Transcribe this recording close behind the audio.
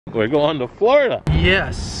We're going to Florida.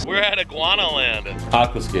 Yes. We're at Iguanaland.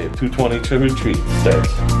 Aquascape 220 trip retreat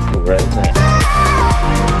starts right now.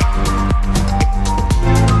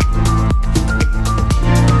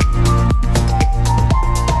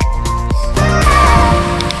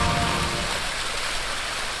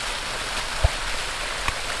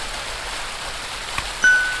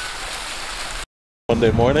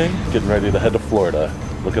 Monday morning, getting ready to head to Florida.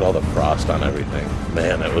 Look at all the frost on everything.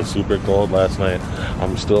 Man, it was super cold last night.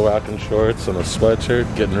 I'm still rocking shorts and a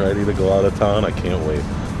sweatshirt, getting ready to go out of town. I can't wait.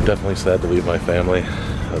 Definitely sad to leave my family.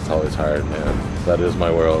 That's always hard, man. That is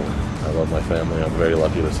my world. I love my family. I'm very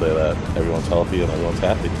lucky to say that. Everyone's healthy and everyone's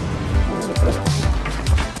happy.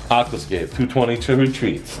 Aquascape 220 trip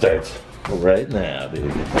retreat starts right now, baby.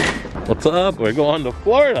 What's up? We're going to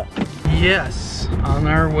Florida. Yes, on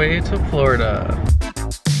our way to Florida.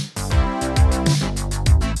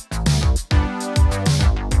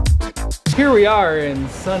 Here we are in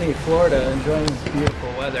sunny Florida, enjoying this beautiful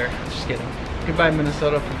weather. Just kidding. Goodbye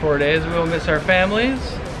Minnesota for 4 days. We will miss our families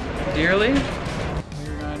dearly.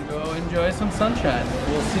 We're going to go enjoy some sunshine.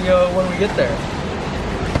 We'll see you when we get there.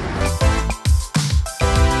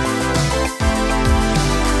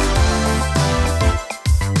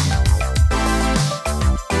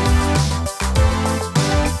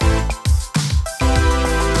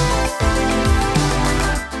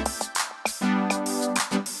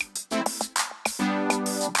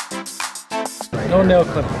 No nail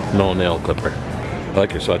clipper. No nail clipper. I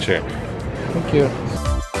like your sweatshirt. Thank you.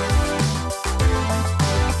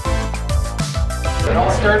 It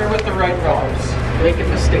all started with the right brothers, making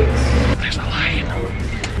mistakes. There's a lion.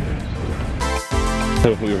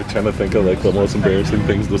 We were trying to think of like the most embarrassing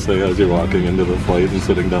things to say as you're walking into the flight and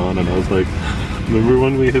sitting down, and I was like, remember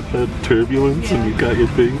when we hit that turbulence and you got your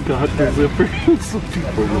thing caught the zipper? Some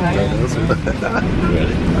people looked at us.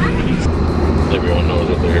 Ready? Everyone knows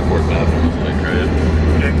what the airport bathroom is like, right?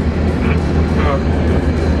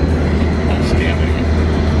 I'm scanning,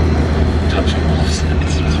 touching all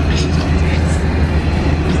sides.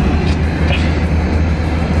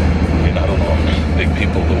 You're not alone. Big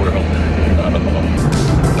people of the world, you're not alone.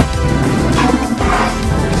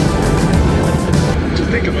 Just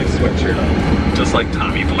taking my sweatshirt off, just like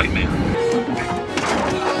Tommy Flight Man.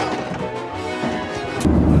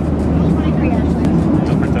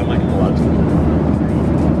 Just pretend like I'm watching.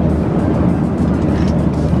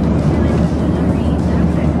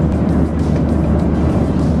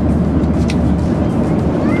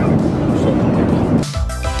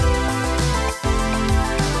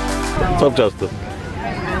 What's up, Justin?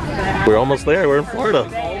 We're almost there. We're in Florida.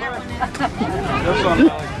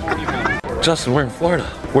 Justin, we're in Florida.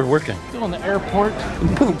 We're working. Still in the airport.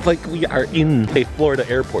 Like we are in a Florida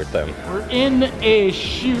airport then. We're in a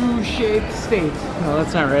shoe-shaped state. No,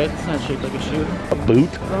 that's not right. It's not shaped like a shoe. A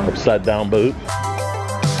boot? Upside down boot?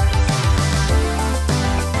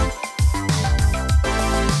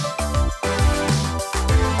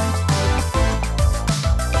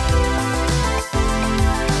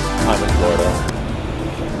 I'm in Florida.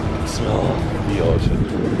 Smell the ocean,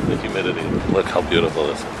 the humidity. Look how beautiful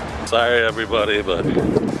this is. Sorry everybody, but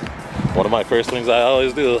one of my first things I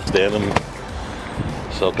always do is stand and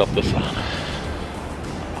soak up the sun.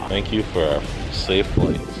 Thank you for our safe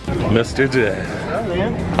flight. Mr. J. What's up,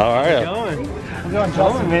 man? How are you? How's it going? How's it going,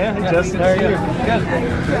 Justin, man? Hey, Justin, how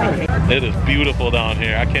are you? It is beautiful down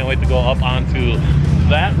here. I can't wait to go up onto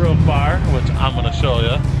that roof bar, which I'm going to show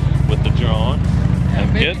you with the drone,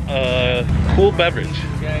 and get a cool beverage.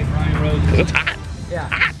 Okay, Brian Rose. It's hot. Yeah,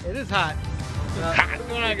 hot. It is hot. What's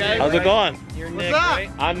going on, guys? How's it going? You're What's Nick, up? right?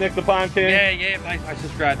 I'm Nick the Pond King. Yeah, I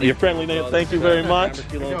subscribed. Your friendly name. Thank you very much.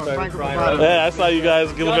 Yeah, I saw you guys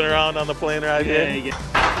goofing around on the plane ride here.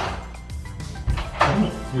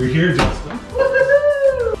 We're here, Justin.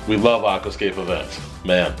 We love Aquascape events.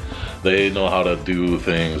 Man, they know how to do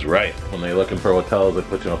things right. When they're looking for hotels, they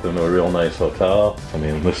put you up into a real nice hotel. I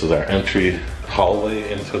mean, this is our entry hallway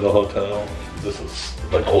into the hotel. This is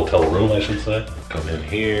like a hotel room, I should say. Come in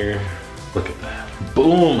here. Look at that.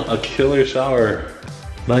 Boom, a killer shower.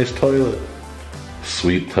 Nice toilet.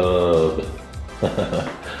 Sweet tub.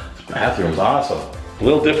 This bathroom's awesome. A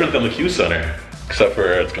little different than the Q Center, except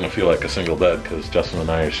for it's gonna feel like a single bed because Justin and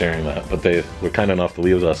I are sharing that. But they were kind enough to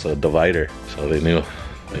leave us a divider, so they knew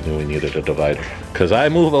we needed a divider. Cause I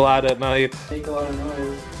move a lot at night. Make a lot of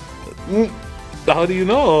noise. How do you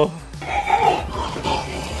know?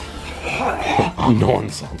 No one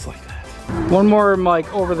sounds like that. One more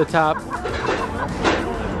like over the top.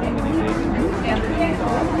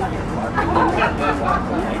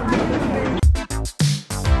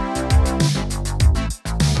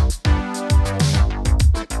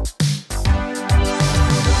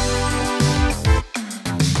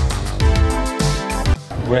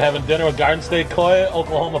 We're having dinner with Garden State Koi,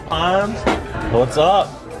 Oklahoma Ponds. What's up?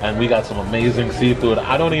 And we got some amazing seafood.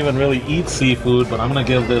 I don't even really eat seafood, but I'm gonna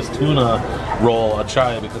give this tuna roll a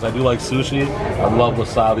try because I do like sushi. I love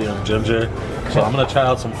wasabi and ginger. So I'm gonna try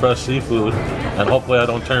out some fresh seafood and hopefully I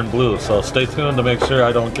don't turn blue. So stay tuned to make sure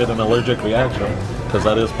I don't get an allergic reaction because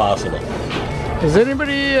that is possible. Is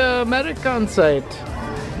anybody a medic on site?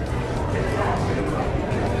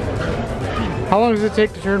 How long does it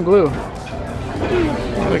take to turn blue?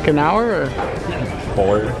 Like an hour or?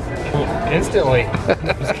 4. Instantly.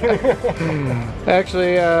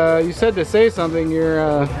 Actually, you said to say something.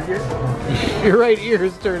 Your right ear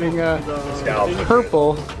is turning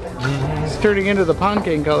purple. It's turning into the pond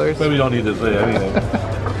king colors. Maybe we don't need to say anything.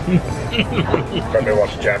 Maybe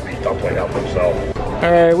wants a Japanese dumpling out himself.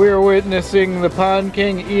 All right, we are witnessing the pond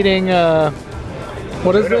king eating.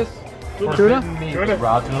 What is this? Tuna?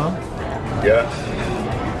 Raw tuna? Yeah.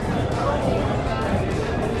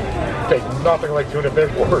 Tastes nothing like tuna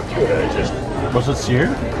fish or tuna. It's just Was it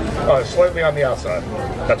seared? slightly on the outside.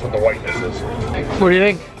 That's what the whiteness is. What do you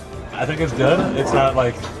think? I think it's good. It's not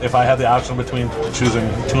like if I had the option between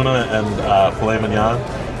choosing tuna and filet mignon,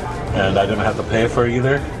 and I didn't have to pay for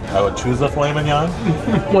either, I would choose the filet mignon.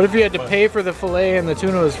 What if you had to pay for the fillet and the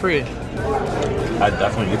tuna was free? I'd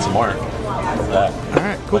definitely eat some more of that. All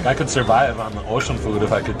right, cool. Like I could survive on the ocean food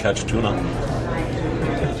if I could catch tuna.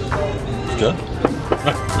 It's good.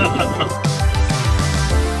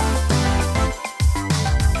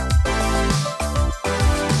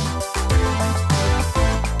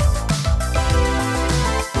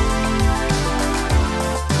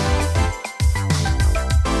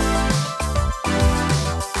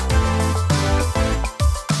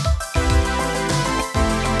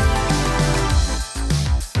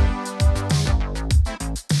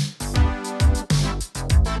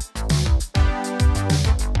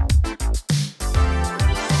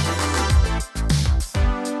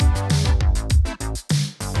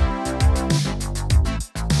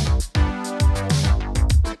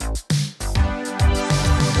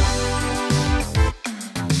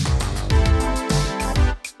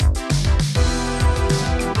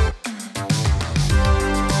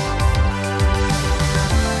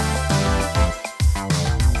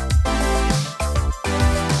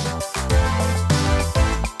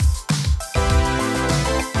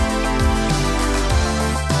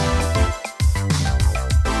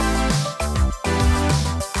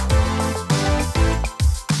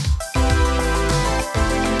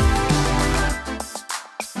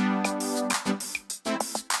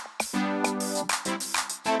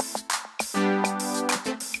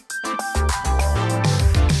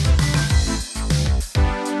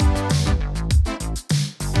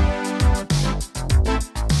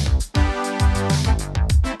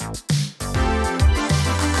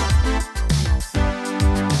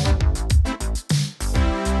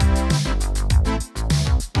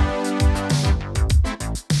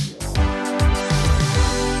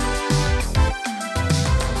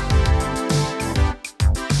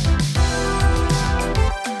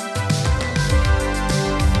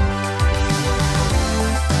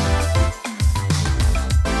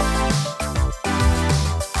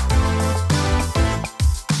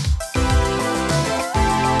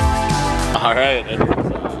 All right,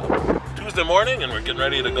 it's Tuesday morning and we're getting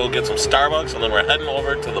ready to go get some Starbucks and then we're heading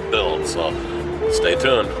over to the build. So stay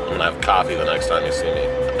tuned. I'm gonna have coffee the next time you see me.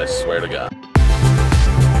 I swear to God.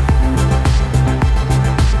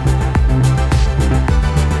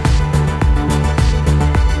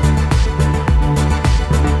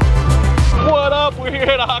 What up? We're here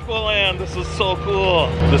at Aqualand. This is so cool.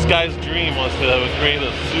 This guy's dream was to create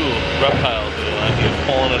a zoo, reptile zoo, and he's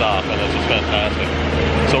pulling it off, and it's just fantastic.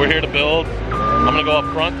 So we're here to build. I'm gonna go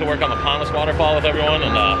up front to work on the Punta waterfall with everyone,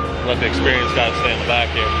 and let the experienced guys stay in the back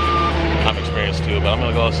here. I'm experienced too, but I'm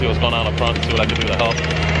gonna go see what's going on up front and see what I can do to help.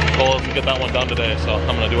 The goal is to get that one done today, so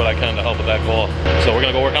I'm gonna do what I can to help with that goal. So we're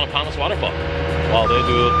gonna go work on a Punta waterfall while they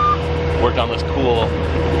do work on this cool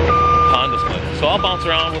pond display. So I'll bounce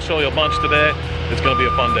around, we'll show you a bunch today. It's gonna be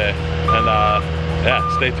a fun day, and yeah,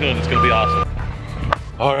 stay tuned, it's gonna be awesome.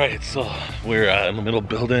 All right, so we're in the middle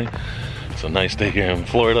building. It's a nice day here in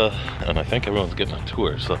Florida, and I think everyone's getting a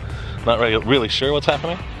tour, so not really sure what's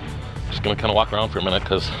happening. Just gonna kind of walk around for a minute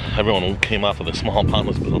because everyone came off of the small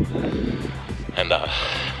pondless build and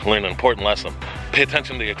learn an important lesson. Pay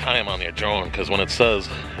attention to your time on your drone, because when it says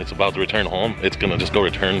it's about to return home, it's gonna just go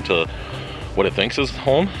return to what it thinks is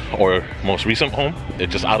home or most recent home. It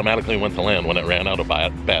just automatically went to land when it ran out of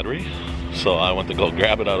battery. So I went to go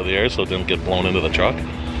grab it out of the air so it didn't get blown into the truck.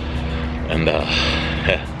 And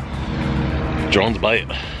yeah, drones bite.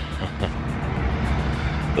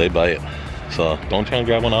 They bite. So don't try and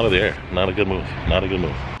grab one out of the air. Not a good move. Not a good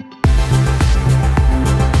move.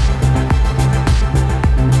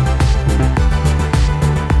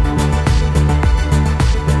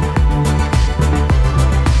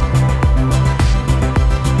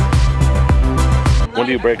 When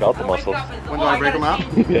do you break out the muscles? When do I break them out?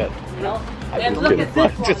 Yeah. And look at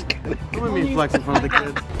this one. Just kidding. What do you mean flex in front of the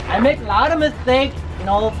kids? I make a lot of mistakes, you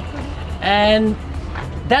know, and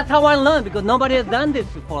that's how I learn, because nobody has done this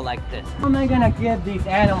before like this. How am I gonna give these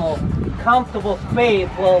animals comfortable space?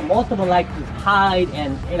 Well, most of them like to hide,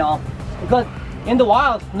 and you know, because in the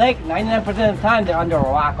wild, snake 99% of the time they're under a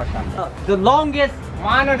rock or something. The longest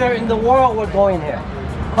monitor in the world we're going here.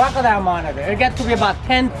 Crocodile monitor. It gets to be about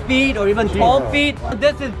 10 feet or even 12 feet.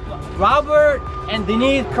 This is Robert and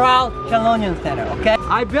Denise Kraus Chelonian Center, okay?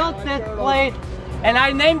 I built this place and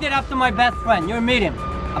I named it after my best friend. You'll meet him,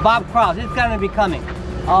 Bob Kraus. He's gonna be coming.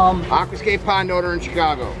 Aquascape pond owner in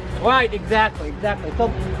Chicago. Right, exactly. So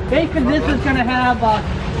basically this is gonna have a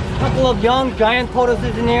couple of young giant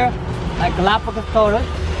tortoises in here, like Galapagos tortoise,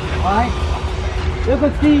 all right? You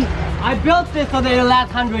can see, I built this so that it'll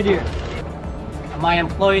last 100 years. My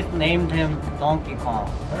employees named him Donkey Kong.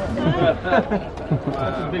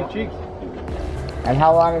 Big cheeks. And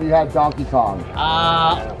how long have you had Donkey Kong?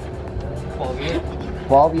 12 years.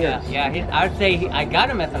 12 years? Yeah, I'd say I got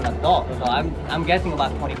him as an adult, so I'm guessing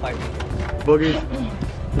about 25 years. Boogies.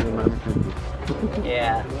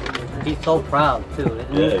 Yeah, he's so proud too,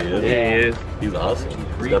 isn't he? Yeah, he is. Yeah, he is. He's awesome.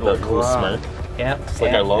 He's got that cool smirk. Yep. It's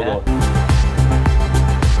like our logo.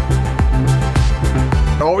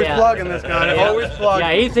 Always plugging this guy. Always plugging.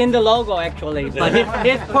 Yeah, he's in the logo actually, but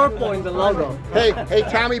he's purple in the logo. Hey,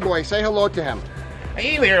 Tommy boy, say hello to him.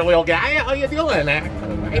 Hey there, little guy. How you doing? My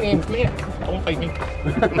name's Mick. Don't fight me. He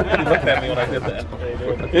looked at me when I did that.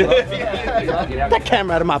 Get that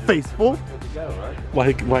camera out of my face, fool.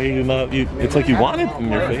 Why are you not? It's like you want it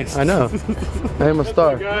in your face. I know. I am a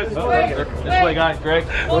star. This way, guys, Greg.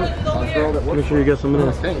 Make sure you get some of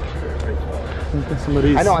this. Think. Get some of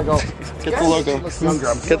these. I know, I go. Get the logo.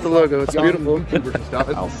 Get the logo. It's beautiful.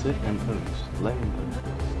 I'll sit and let him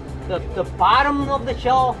The bottom of the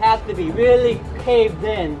shell has to be really caved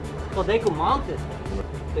in so they could mount it.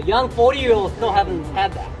 The young 40-year-olds still haven't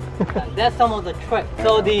had that. That's some of the trick.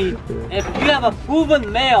 So if you have a proven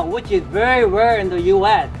male, which is very rare in the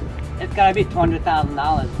U.S., it's gotta be $200,000,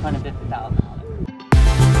 $250,000.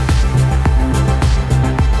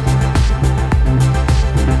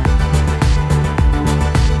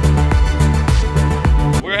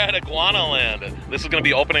 We're at Iguanaland. This is going to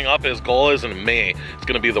be opening up. His goal is in May. It's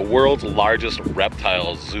going to be the world's largest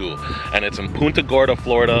reptile zoo, and it's in Punta Gorda,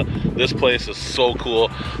 Florida. This place is so cool.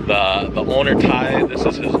 The owner Ty, this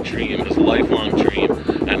is his dream, his lifelong dream,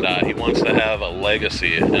 and he wants to have a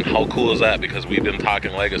legacy. And how cool is that? Because we've been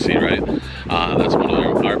talking legacy, right? That's one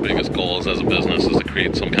of our biggest goals as a business, is to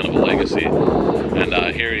create some kind of a legacy. And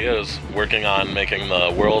here he is working on making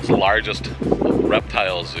the world's largest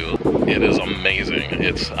reptile zoo. It is amazing.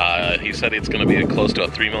 It's he said it's going to be close to a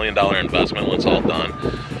 $3 million investment when it's all done.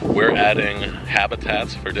 We're adding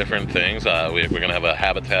habitats for different things. We're going to have a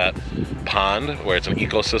habitat pond where it's an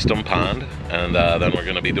ecosystem pond, and then we're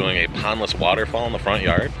going to be doing a pondless waterfall in the front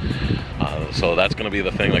yard. So that's going to be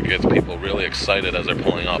the thing that gets people really excited as they're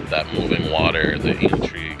pulling up, that moving water, the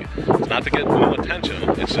intrigue. It's not to get new attention,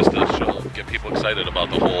 it's just to get people excited about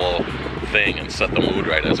the whole thing and set the mood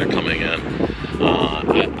right as they're coming in.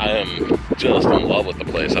 I am just in love with the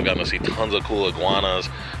place. I've gotten to see tons of cool iguanas.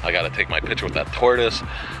 I got to take my picture with that tortoise,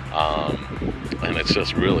 and it's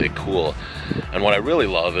just really cool. And what I really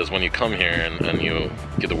love is when you come here and you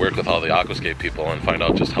get to work with all the Aquascape people and find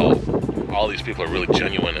out just how all these people are really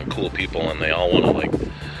genuine and cool people, and they all want to like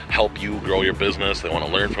help you grow your business. They want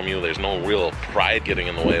to learn from you. There's no real pride getting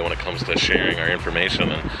in the way when it comes to sharing our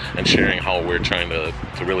information and sharing how we're trying to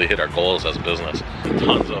really hit our goals as a business.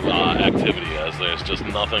 Tons of activity, as there's just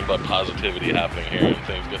nothing but positivity happening here and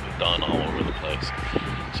things getting done all over the place.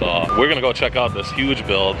 So we're gonna go check out this huge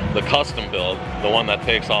build, the custom build, the one that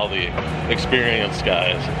takes all the experienced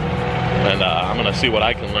guys. And I'm gonna see what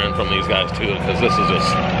I can learn from these guys too, because this is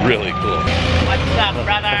just really cool. What's up,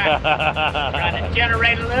 brother? Trying to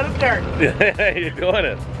generate a little dirt. You're doing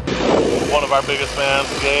it. One of our biggest fans,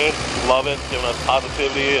 Jay, love it, giving us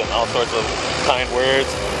positivity and all sorts of kind words,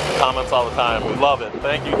 comments all the time. We love it.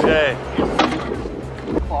 Thank you, Jay.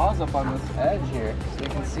 Claws up on this edge here so you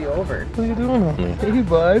can see over. What are you doing on me? Hey,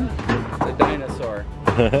 bud. It's a dinosaur.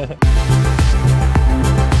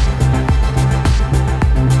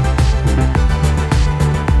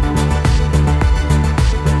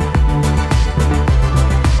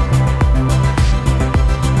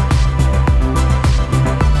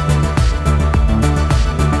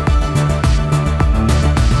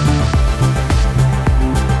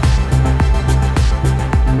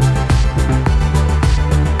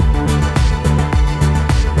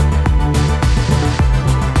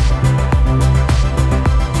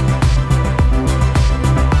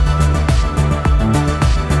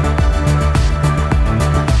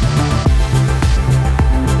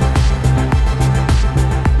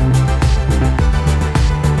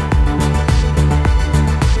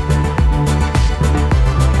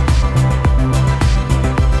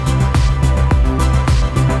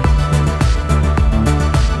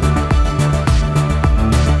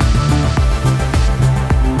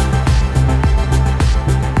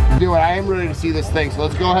 to see this thing. So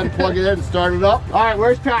let's go ahead and plug it in and start it up. All right,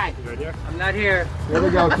 where's Ty? I'm not here. Here we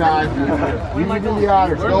go, Ty. You can do the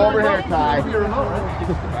honors. Go over here, Ty.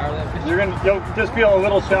 You'll just feel a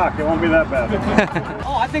little shock. It won't be that bad.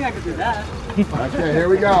 Oh, I think I could do that. Okay, here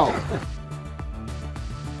we go.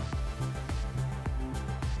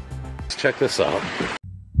 Let's check this out.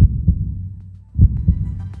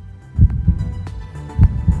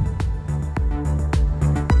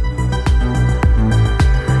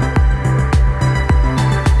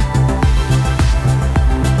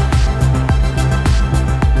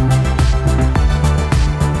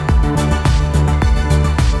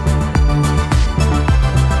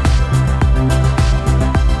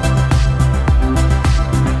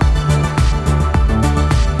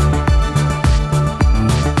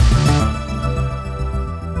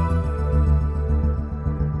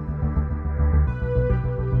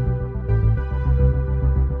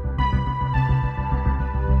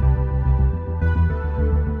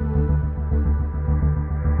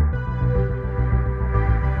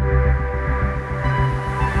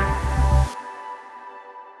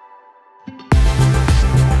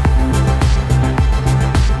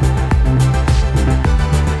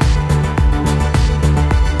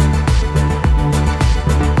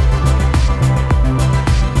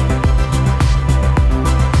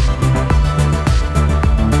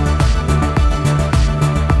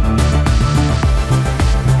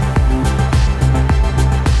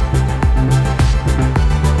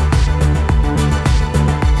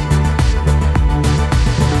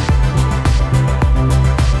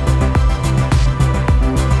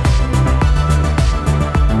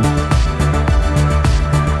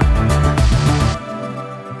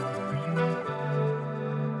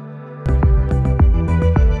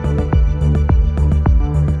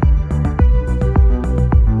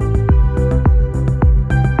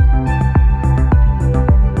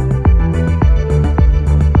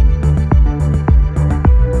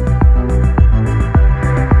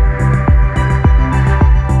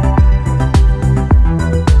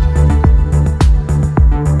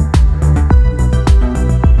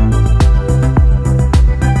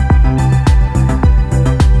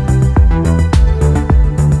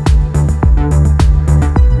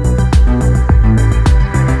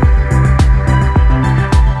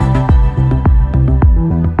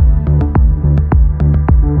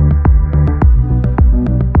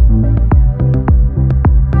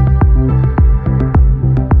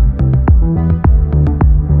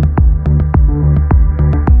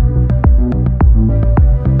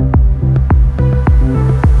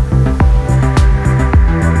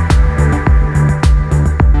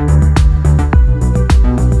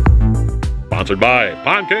 Sponsored by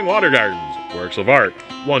Pond King Water Gardens, works of art,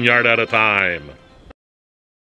 1 yard at a time.